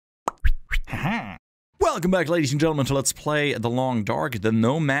Welcome back, ladies and gentlemen, to Let's Play The Long Dark, the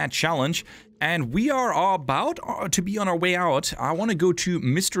Nomad Challenge. And we are about to be on our way out. I want to go to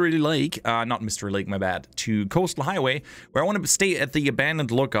Mystery Lake, not Mystery Lake, my bad, to Coastal Highway, where I want to stay at the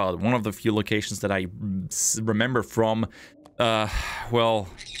Abandoned Lookout, one of the few locations that I remember from, well,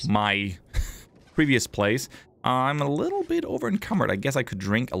 my previous place. I'm a little bit over-encumbered. I guess I could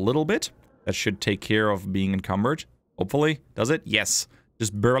drink a little bit. That should take care of being encumbered. Hopefully. Does it? Yes.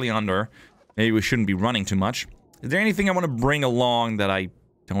 Just barely under. Maybe we shouldn't be running too much. Is there anything I want to bring along that I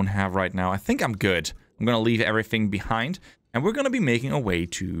don't have right now? I think I'm good. I'm going to leave everything behind. And we're going to be making our way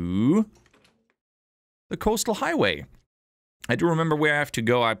to the Coastal Highway. I do remember where I have to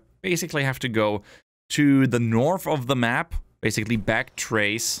go. I basically have to go to the north of the map. Basically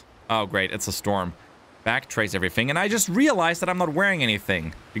backtrace. Oh, great. It's a storm. Backtrace everything. And I just realized that I'm not wearing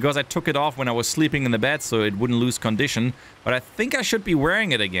anything. Because I took it off when I was sleeping in the bed so it wouldn't lose condition. But I think I should be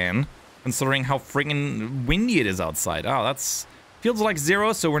wearing it again. Considering how freaking windy it is outside. Oh, that's... feels like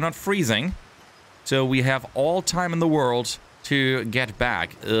zero, so we're not freezing. So we have all time in the world to get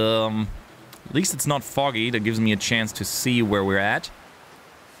back. At least it's not foggy. That gives me a chance to see where we're at.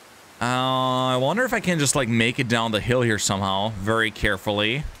 I wonder if I can just, like, make it down the hill here somehow. Very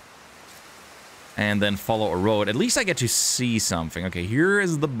carefully. And then follow a road. At least I get to see something. Okay, here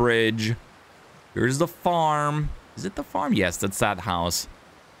is the bridge. Here's the farm. Is it the farm? Yes, that's that house.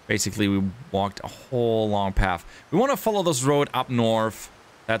 Basically, we walked a whole long path. We want to follow this road up north.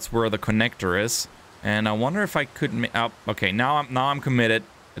 That's where the connector is. And I wonder if I could... okay, now I'm committed.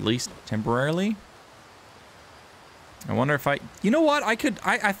 At least temporarily. I wonder if I... You know what? I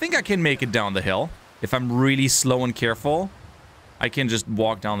think I can make it down the hill. If I'm really slow and careful. I can just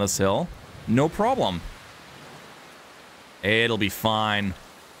walk down this hill. No problem. It'll be fine.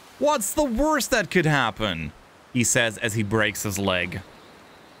 What's the worst that could happen? He says as he breaks his leg.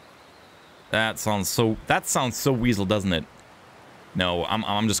 That sounds so weasel, doesn't it? No,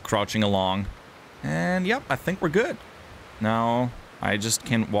 I'm just crouching along. And yep, I think we're good. Now, I just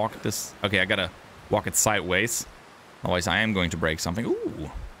can't walk this. Okay, I gotta walk it sideways. Otherwise, I am going to break something. Ooh,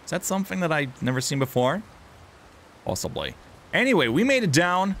 is that something that I've never seen before? Possibly. Anyway, we made it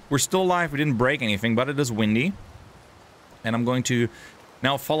down. We're still alive. We didn't break anything, but it is windy. And I'm going to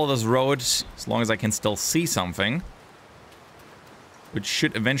now follow this road as long as I can still see something. Which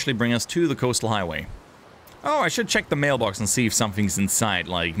should eventually bring us to the Coastal Highway. Oh, I should check the mailbox and see if something's inside.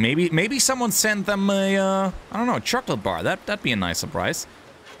 Like, maybe someone sent them a, I don't know, a chocolate bar. That'd be a nice surprise.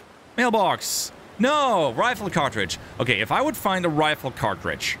 Mailbox. No, rifle cartridge. Okay, if I would find a rifle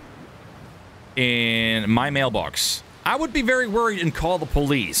cartridge in my mailbox, I would be very worried and call the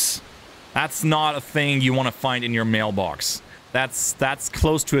police. That's not a thing you want to find in your mailbox. That's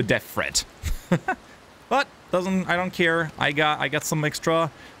close to a death threat. But I don't care. I got some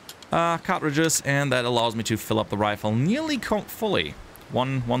extra cartridges, and that allows me to fill up the rifle nearly fully.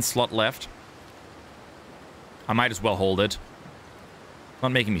 One slot left. I might as well hold it.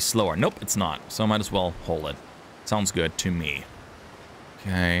 Not making me slower. Nope, it's not. So I might as well hold it. Sounds good to me.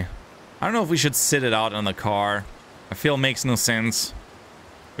 Okay. I don't know if we should sit it out in the car. I feel it makes no sense.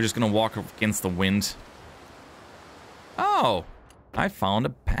 We're just gonna walk against the wind. Oh! I found a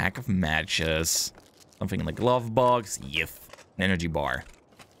pack of matches. Something in the glove box. Yes. An energy bar.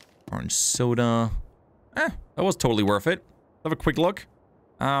 Orange soda. That was totally worth it. Have a quick look.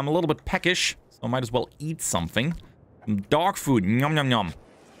 I'm a little bit peckish, so I might as well eat something. Some dog food. Yum, yum, yum.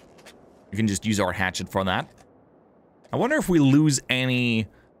 You can just use our hatchet for that. I wonder if we lose any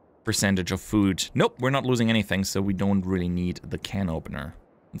percentage of food. Nope, we're not losing anything, so we don't really need the can opener.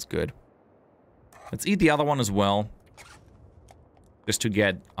 That's good. Let's eat the other one as well. Just to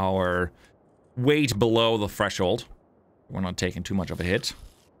get our weight below the threshold. We're not taking too much of a hit.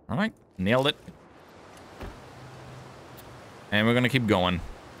 Alright, nailed it. And we're gonna keep going.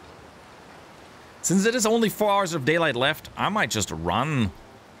 Since it is only 4 hours of daylight left, I might just run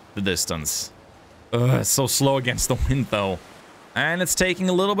the distance. It's so slow against the wind, though. And it's taking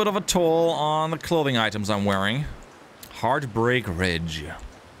a little bit of a toll on the clothing items I'm wearing. Heartbreak Ridge.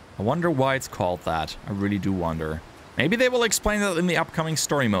 I wonder why it's called that. I really do wonder. Maybe they will explain that in the upcoming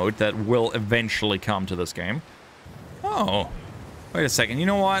story mode that will eventually come to this game. Oh. Wait a second. You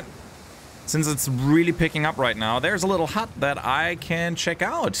know what? Since it's really picking up right now, there's a little hut that I can check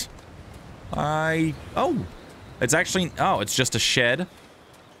out. Oh. It's actually... Oh, it's just a shed.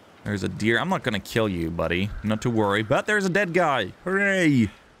 There's a deer. I'm not gonna kill you, buddy. Not to worry. But there's a dead guy. Hooray.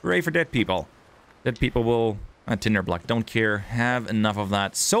 Hooray for dead people. Dead people will... tinder block. Don't care. Have enough of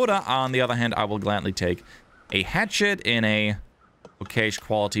that. Soda, on the other hand, I will gladly take. A hatchet in a okayish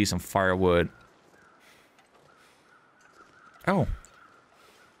quality, some firewood. Oh.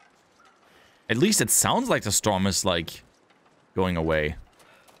 At least it sounds like the storm is, like, going away.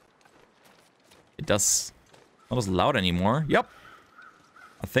 It does not as loud anymore. Yep.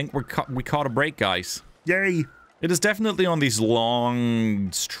 I think we caught a break, guys. Yay! It is definitely on these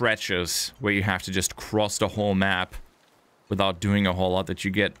long stretches where you have to just cross the whole map without doing a whole lot that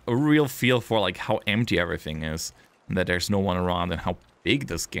you get a real feel for, like, how empty everything is. And that there's no one around and how big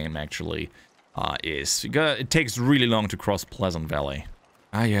this game actually is. It takes really long to cross Pleasant Valley.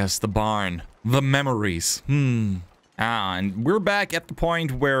 Ah, yes, the barn. The memories. And we're back at the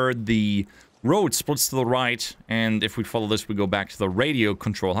point where the road splits to the right, and if we follow this, we go back to the radio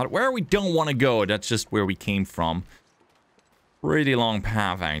control hut, where we don't want to go. That's just where we came from. Pretty long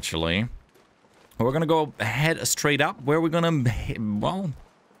path, actually. We're gonna go ahead straight up, where we're gonna, well,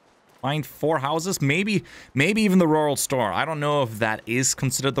 find 4 houses, maybe even the rural store. I don't know if that is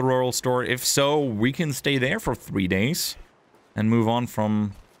considered the rural store. If so, we can stay there for 3 days and move on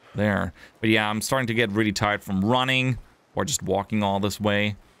from there. But yeah, I'm starting to get really tired from running or just walking all this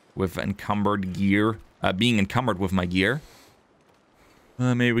way with encumbered gear, being encumbered with my gear.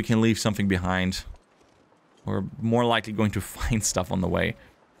 Maybe we can leave something behind. We're more likely going to find stuff on the way.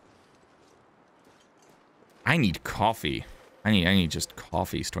 I need coffee. I need just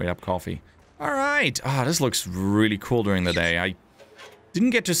coffee, straight up coffee. All right. Ah, this looks really cool during the day. I didn't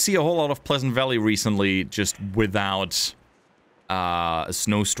get to see a whole lot of Pleasant Valley recently, just without a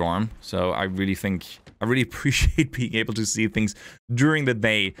snowstorm. So I really appreciate being able to see things during the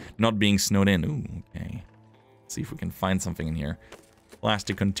day, not being snowed in. Ooh, okay. Let's see if we can find something in here.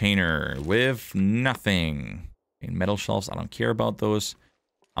 Plastic container with nothing. Okay, metal shelves, I don't care about those.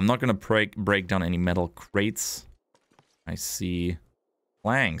 I'm not gonna break down any metal crates. I see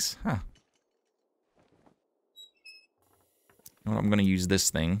planks. Huh. You know what, I'm gonna use this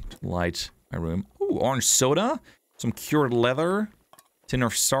thing to light my room. Ooh, orange soda. Some cured leather. Tin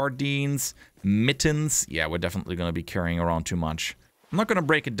of sardines. Mittens. Yeah, we're definitely gonna be carrying around too much. I'm not gonna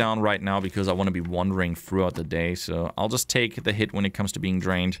break it down right now because I want to be wandering throughout the day, so I'll just take the hit when it comes to being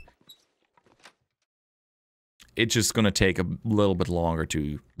drained. It's just gonna take a little bit longer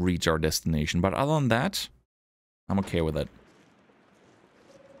to reach our destination, but other than that, I'm okay with it.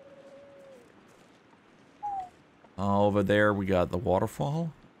 Over there, we got the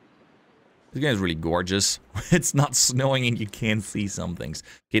waterfall. This guy's really gorgeous. It's not snowing and you can't see some things.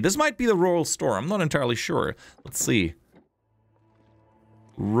 Okay, this might be the rural store. I'm not entirely sure. Let's see.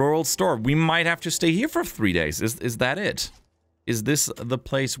 Rural store. We might have to stay here for 3 days. Is that it? Is this the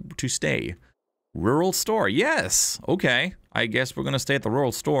place to stay? Rural store. Yes. Okay. I guess we're gonna stay at the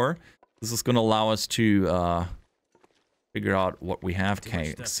rural store. This is gonna allow us to figure out what we have.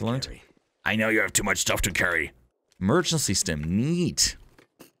 Okay, excellent. I know you have too much stuff to carry. Emergency stim. Neat.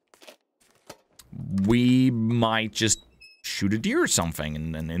 We might just shoot a deer or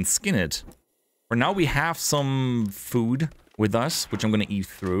something and skin it. For now, we have some food with us, which I'm gonna eat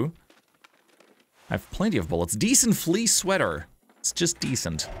through. I have plenty of bullets. Decent fleece sweater. It's just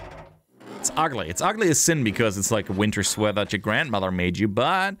decent. It's ugly. It's ugly as sin because it's like a winter sweater that your grandmother made you,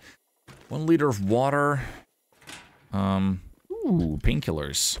 but 1 liter of water. Ooh,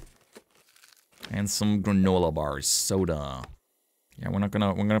 painkillers. And some granola bars, soda. Yeah, we're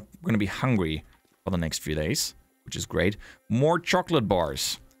gonna be hungry for the next few days, which is great. More chocolate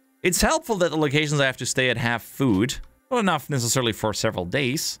bars. It's helpful that the locations I have to stay at have food. Not enough necessarily for several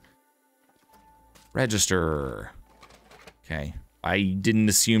days. Register. Okay. I didn't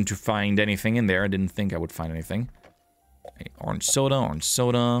assume to find anything in there. I didn't think I would find anything. Okay, orange soda, orange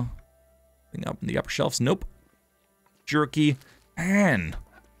soda. Anything up in the upper shelves? Nope. Jerky. Man.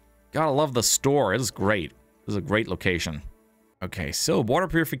 Gotta love the store. It is great. This is a great location. Okay, so water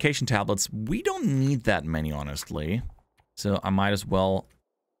purification tablets. We don't need that many, honestly. So I might as well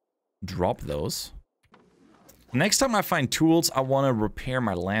drop those. Next time I find tools, I want to repair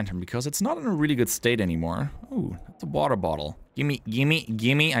my lantern because it's not in a really good state anymore. Ooh, that's a water bottle. Gimme, gimme,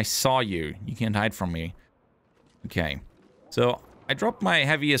 gimme. I saw you. You can't hide from me. Okay. So I dropped my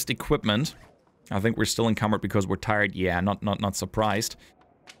heaviest equipment. I think we're still encumbered because we're tired. Yeah, not surprised.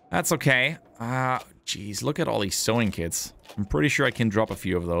 That's okay. Geez, look at all these sewing kits. I'm pretty sure I can drop a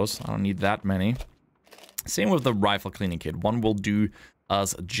few of those. I don't need that many. Same with the rifle cleaning kit. One will do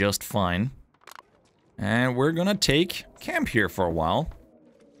us just fine. And we're gonna take camp here for a while.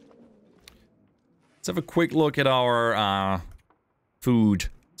 Let's have a quick look at our food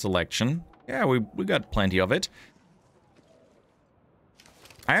selection. Yeah, we got plenty of it.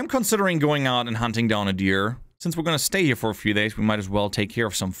 I am considering going out and hunting down a deer. Since we're gonna stay here for a few days, we might as well take care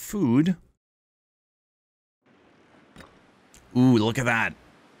of some food. Ooh, look at that.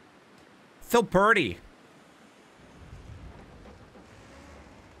 So pretty.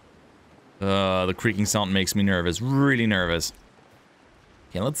 The creaking sound makes me nervous. Really nervous.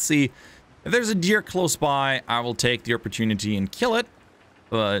 Okay, let's see. If there's a deer close by, I will take the opportunity and kill it.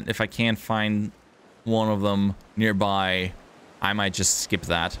 But if I can't find one of them nearby, I might just skip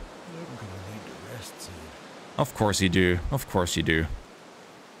that. I'm gonna need to rest soon. Of course you do. Of course you do.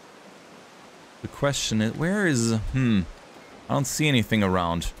 The question is, where is... I don't see anything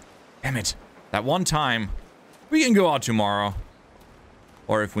around. Damn it. That one time. We can go out tomorrow.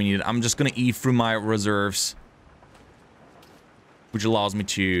 Or if we need it. I'm just gonna eat through my reserves. Which allows me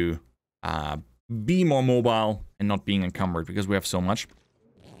to be more mobile and not being encumbered because we have so much.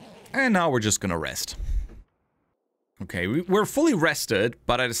 And now we're just gonna rest. Okay, we're fully rested,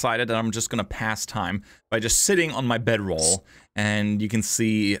 but I decided that I'm just gonna pass time by just sitting on my bedroll, and you can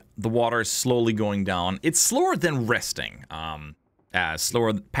see the water is slowly going down. It's slower than resting.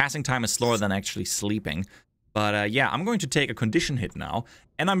 Passing time is slower than actually sleeping. But yeah, I'm going to take a condition hit now,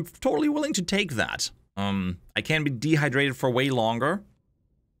 and I'm totally willing to take that. I can be dehydrated for way longer,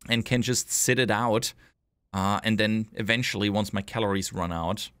 and can just sit it out, and then eventually, once my calories run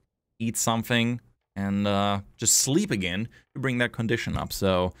out, eat something, and just sleep again to bring that condition up.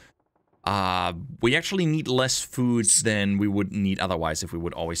 So we actually need less food than we would need otherwise if we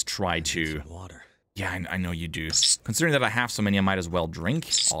would always try to. Water. Yeah, I know you do. Considering that I have so many, I might as well drink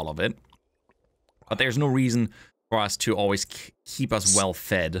all of it. But there's no reason for us to always keep us well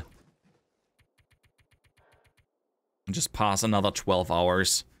fed. And just pass another 12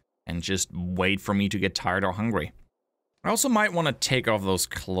 hours and just wait for me to get tired or hungry. I also might want to take off those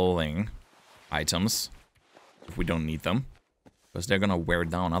clothing items if we don't need them, because they're gonna wear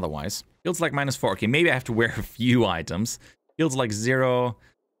down otherwise. Feels like -4. Okay, maybe I have to wear a few items. Feels like 0.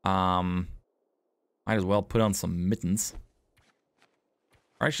 Might as well put on some mittens.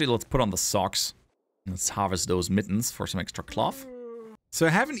 Or actually, let's put on the socks. Let's harvest those mittens for some extra cloth. So I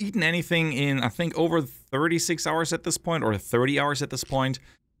haven't eaten anything in, I think, over 36 hours at this point, or 30 hours at this point.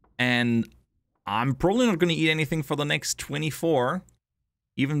 And I'm probably not going to eat anything for the next 24.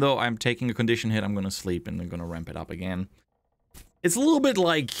 Even though I'm taking a condition hit, I'm going to sleep and I'm going to ramp it up again. It's a little bit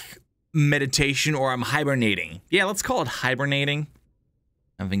like meditation, or I'm hibernating. Yeah, let's call it hibernating.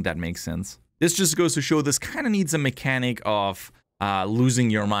 I think that makes sense. This just goes to show this kind of needs a mechanic of losing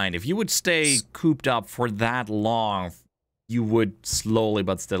your mind. If you would stay cooped up for that long, you would slowly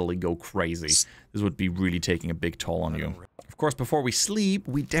but steadily go crazy. This would be really taking a big toll on you. Of course, before we sleep,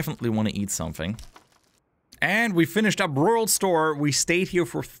 we definitely want to eat something. And we finished up Rural Store. We stayed here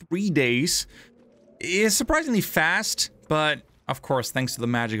for 3 days. It's surprisingly fast, but of course, thanks to the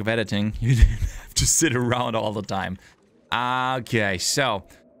magic of editing, you didn't have to sit around all the time. Okay, so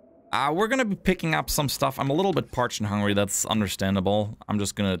we're gonna be picking up some stuff. I'm a little bit parched and hungry. That's understandable. I'm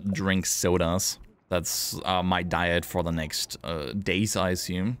just gonna drink sodas. That's my diet for the next days, I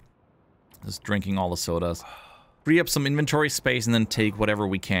assume. Just drinking all the sodas. Free up some inventory space and then take whatever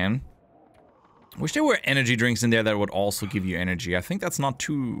we can. Wish there were energy drinks in there that would also give you energy. I think that's not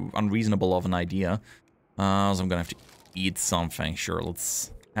too unreasonable of an idea. So I'm gonna have to eat something. Sure,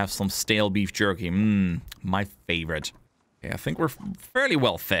 let's have some stale beef jerky. My favorite. Okay, I think we're fairly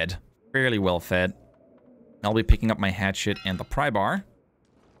well fed. Fairly well fed. I'll be picking up my hatchet and the pry bar.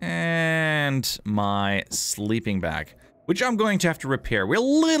 And my sleeping bag, which I'm going to have to repair. We're a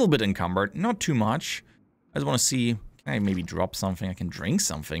little bit encumbered, not too much. I just want to see, can I maybe drop something? I can drink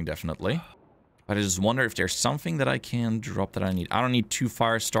something, definitely. But I just wonder if there's something that I can drop that I need. I don't need 2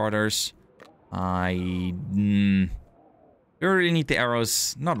 fire starters. I really need the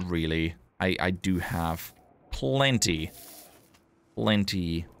arrows. Not really. I do have plenty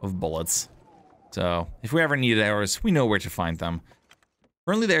of bullets. So if we ever need arrows, we know where to find them.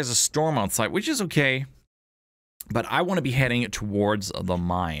 Currently there's a storm outside, which is okay. But I want to be heading towards the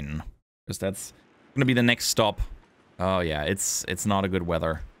mine, because that's going to be the next stop. Oh yeah, it's not a good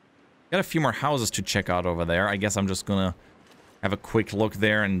weather. Got a few more houses to check out over there. I guess I'm just gonna have a quick look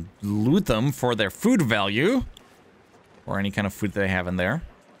there and loot them for their food value. Or any kind of food they have in there.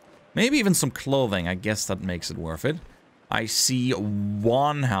 Maybe even some clothing. I guess that makes it worth it. I see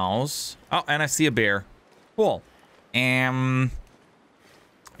one house. Oh, and I see a bear. Cool. I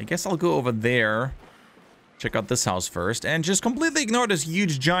guess I'll go over there. Check out this house first. And just completely ignore this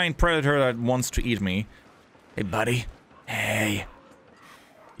huge giant predator that wants to eat me. Hey, buddy. Hey.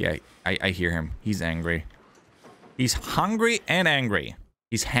 Yeah, I hear him. He's angry. He's hungry and angry.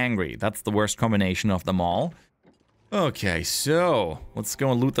 He's hangry. That's the worst combination of them all. Okay, so let's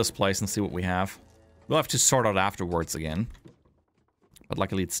go and loot this place and see what we have. We'll have to sort out afterwards again. But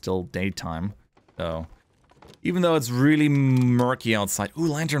luckily it's still daytime. So, even though it's really murky outside. Ooh,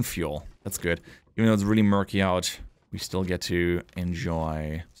 lantern fuel. That's good. Even though it's really murky out, we still get to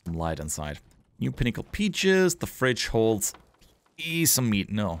enjoy some light inside. New pinnacle peaches. The fridge holds some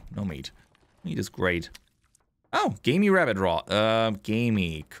meat. No meat. Meat is great. Oh, gamey rabbit raw.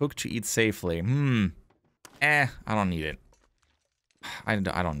 Gamey. Cooked to eat safely. I don't need it. I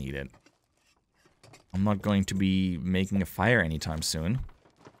don't need it. I'm not going to be making a fire anytime soon.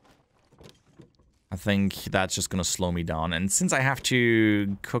 I think that's just gonna slow me down. And since I have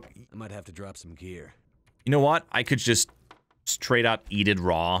to cook... I might have to drop some gear. You know what? I could just straight up eat it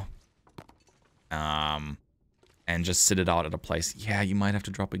raw. And just sit it out at a place. Yeah, you might have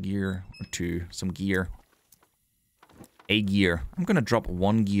to drop a gear or two. Some gear. A gear. I'm gonna drop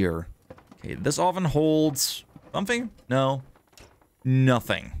 1 gear. Okay, this oven holds something? No.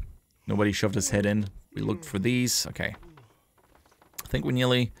 Nothing. Nobody shoved his head in. We looked for these. Okay. I think we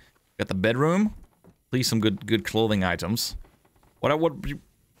nearly got the bedroom. Please, some good clothing items. What would be...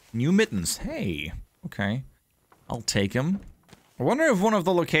 New mittens. Hey. Okay. I'll take them. I wonder if one of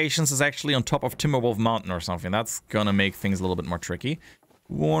the locations is actually on top of Timberwolf Mountain or something. That's gonna make things a little bit more tricky.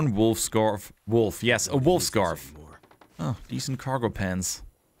 Worn wolf scarf. Wolf. Yes, a wolf scarf. Oh, decent cargo pants.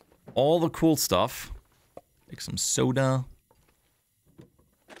 All the cool stuff. Take some soda.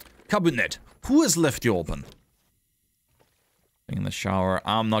 Cabinet. Who has left you open? In the shower.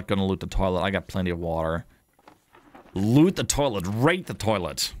 I'm not gonna loot the toilet. I got plenty of water. Loot the toilet. Rate the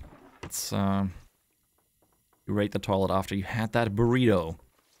toilet. Let's, you rate the toilet after you had that burrito.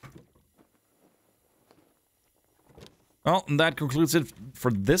 Well, that concludes it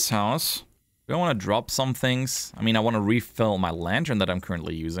for this house. Do I want to drop some things? I mean, I want to refill my lantern that I'm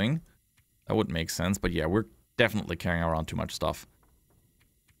currently using. That would make sense, but yeah, we're definitely carrying around too much stuff.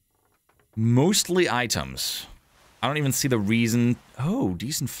 Mostly items. I don't even see the reason... Oh,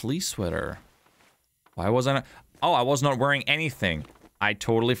 decent fleece sweater. Why was I not... Oh, I was not wearing anything. I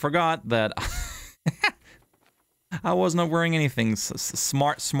totally forgot that... I was not wearing anything.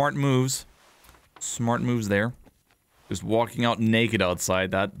 Smart moves. Smart moves there. Just walking out naked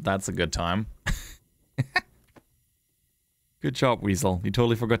outside. That's a good time. Good job, Weasel. You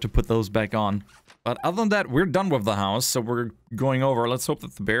totally forgot to put those back on. But other than that, we're done with the house, so we're going over. Let's hope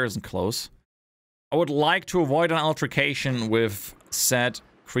that the bear isn't close. I would like to avoid an altercation with said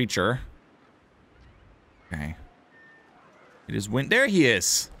creature. Okay. It is wind. There he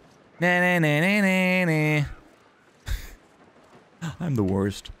is. Na na na na na na. I'm the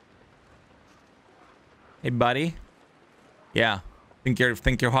worst. Hey, buddy. Yeah. Think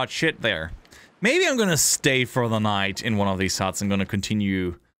you're hot shit there. Maybe I'm gonna stay for the night in one of these huts. I'm gonna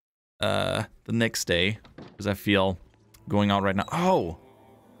continue the next day because I feel going out right now. Oh,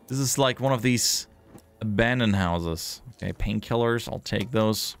 this is like one of these abandoned houses. Okay, painkillers. I'll take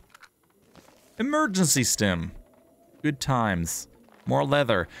those. Emergency stim. Good times. More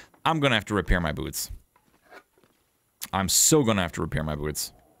leather. I'm gonna have to repair my boots. I'm so gonna have to repair my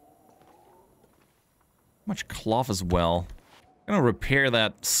boots. Much cloth as well. I'm gonna repair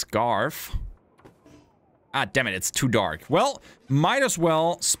that scarf. Ah, damn it, it's too dark. Well, might as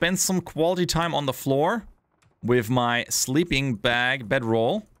well spend some quality time on the floor with my sleeping bag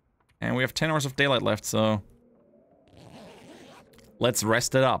bedroll. And we have 10 hours of daylight left, so... let's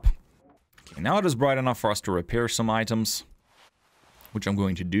rest it up. Okay, now it is bright enough for us to repair some items, which I'm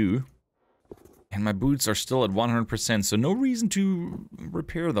going to do. And my boots are still at 100%, so no reason to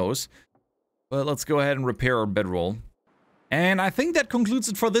repair those. But let's go ahead and repair our bedroll. And I think that concludes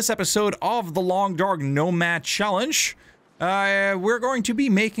it for this episode of the Long Dark Nomad Challenge. We're going to be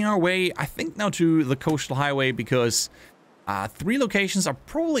making our way, I think, now to the coastal highway because 3 locations are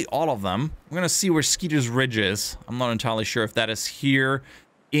probably all of them. We're going to see where Skeeter's Ridge is. I'm not entirely sure if that is here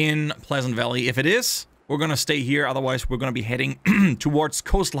in Pleasant Valley. If it is, we're going to stay here. Otherwise, we're going to be heading towards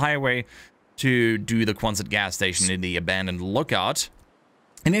Coastal Highway to do the Quonset gas station in the abandoned lookout.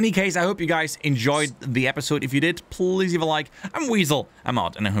 In any case, I hope you guys enjoyed the episode. If you did, please leave a like. I'm Weasel. I'm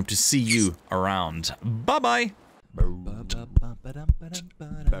out, and I hope to see you around. Bye-bye. Bow.